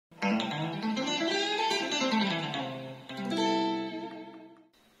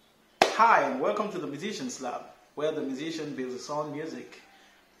Hi and welcome to the Musicians Lab, where the musician builds his own music.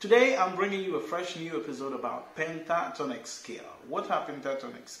 Today I'm bringing you a fresh new episode about pentatonic scale. What are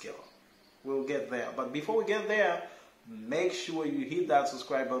pentatonic scale? We'll get there, but before we get there, make sure you hit that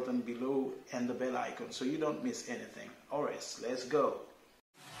subscribe button below and the bell icon so you don't miss anything. Alright, let's go.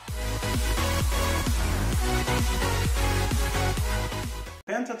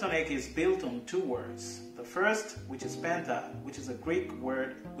 Pentatonic is built on two words. The first, which is penta, which is a Greek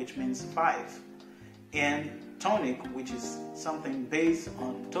word which means five, and tonic, which is something based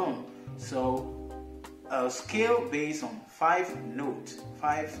on tone. So a scale based on five notes,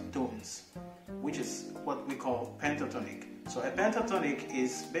 five tones, which is what we call pentatonic. So a pentatonic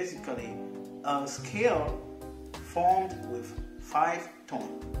is basically a scale formed with five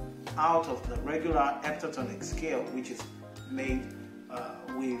tones out of the regular heptatonic scale, which is made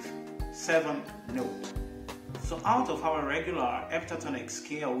with 7 notes. So out of our regular heptatonic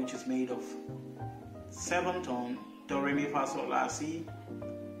scale, which is made of 7 tones, do, re, mi, fa, sol, la, si,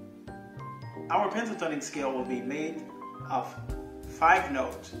 our pentatonic scale will be made of 5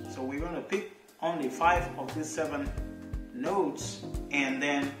 notes. So we're going to pick only 5 of these 7 notes and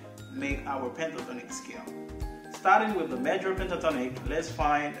then make our pentatonic scale. Starting with the major pentatonic, let's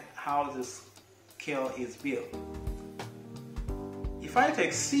find how this scale is built. If I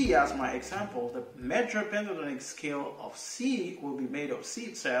take C as my example, the major pentatonic scale of C will be made of C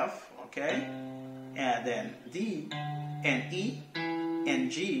itself, okay? And then D, and E,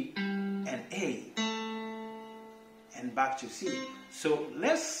 and G, and A, and back to C. So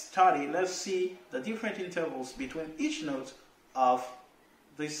let's see the different intervals between each note of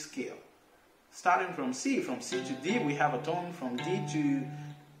this scale. Starting from C to D, we have a tone. From D to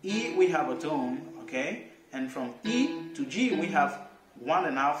E, we have a tone, okay? And from E to G, we have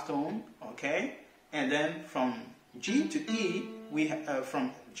 1.5 tone, okay? And then from G to E,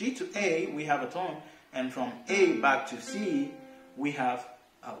 from G to A, we have a tone, and from A back to C, we have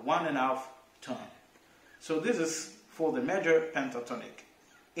a 1.5 tone. So this is for the major pentatonic,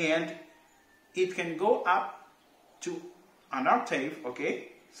 and it can go up to an octave, okay?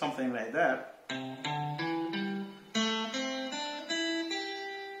 Something like that.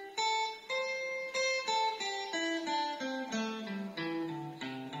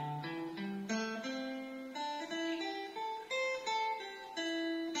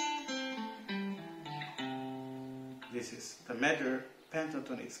 This is the major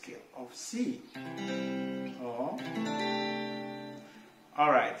pentatonic scale of C. Oh.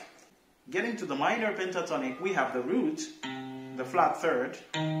 Alright, getting to the minor pentatonic, we have the root, the flat third,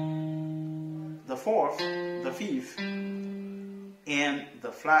 the fourth, the fifth, and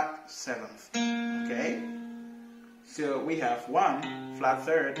the flat seventh. Okay? So we have 1, flat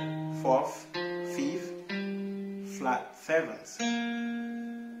third, fourth, fifth, flat seventh.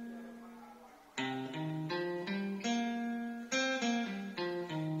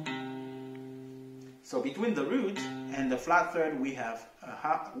 So between the root and the flat third, we have a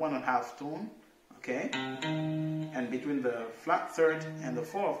 1.5 tone, okay? And between the flat third and the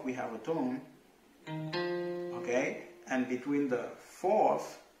fourth, we have a tone, okay? And between the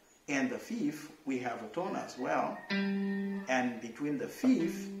fourth and the fifth, we have a tone as well. And between the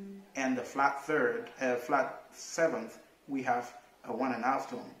fifth and the flat third, flat seventh, we have a 1.5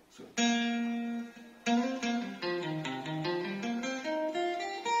 tone. So.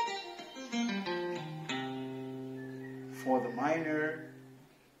 For the minor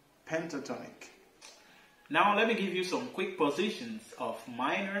pentatonic. Now let me give you some quick positions of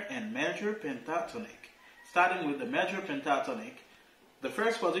minor and major pentatonic. Starting with the major pentatonic, the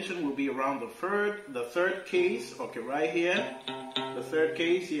first position will be around the third case, okay, right here, the third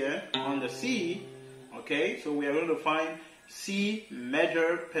case here on the C, okay. So we are going to find C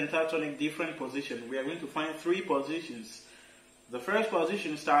major pentatonic different position. We are going to find 3 positions. The first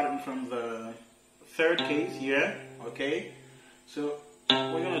position starting from the third case here, okay. So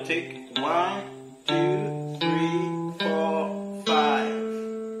we're going to take 1, 2, 3, 4, 5.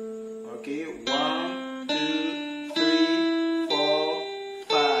 Okay, 1, 2, 3, 4,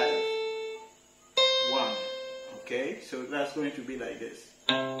 5. 1. Okay, so that's going to be like this.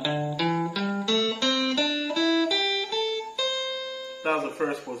 That's the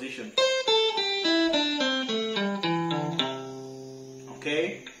first position.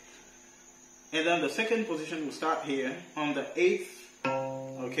 Okay. And then the second position will start here on the 8th,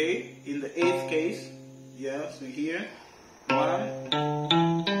 okay, in the 8th case, yeah, so here, 1,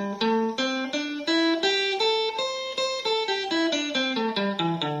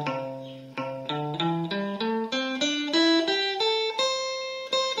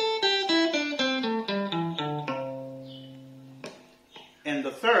 and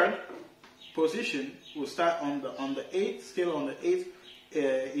the third position will start on the eighth, still on the eighth,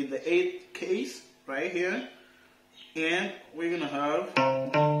 in the eighth case right here, and we're gonna have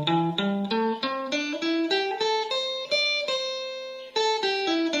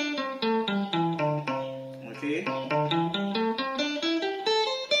okay.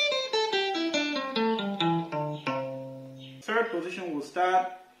 Third position will start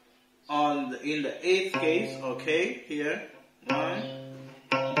in the eighth case, okay, here, 1.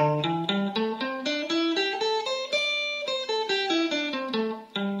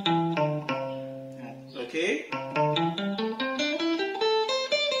 Okay.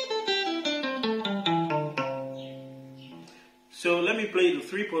 So let me play the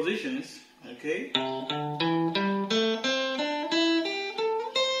 3 positions, okay.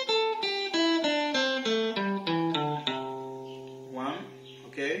 1,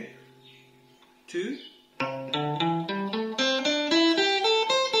 okay. 2.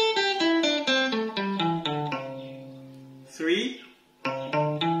 3.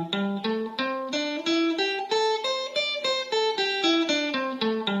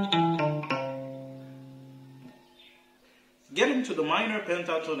 Get into the minor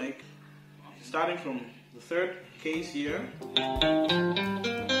pentatonic, starting from the 3rd case here.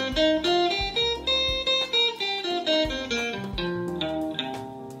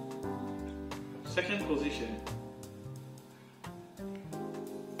 Second position.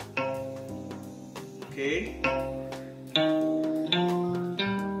 Okay.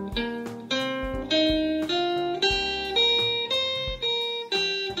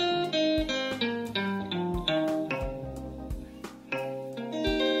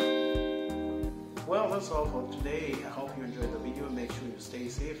 Well, that's all for today. I hope you enjoyed the video. Make sure you stay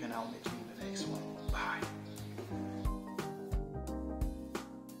safe, and I'll meet you in the next one. Bye.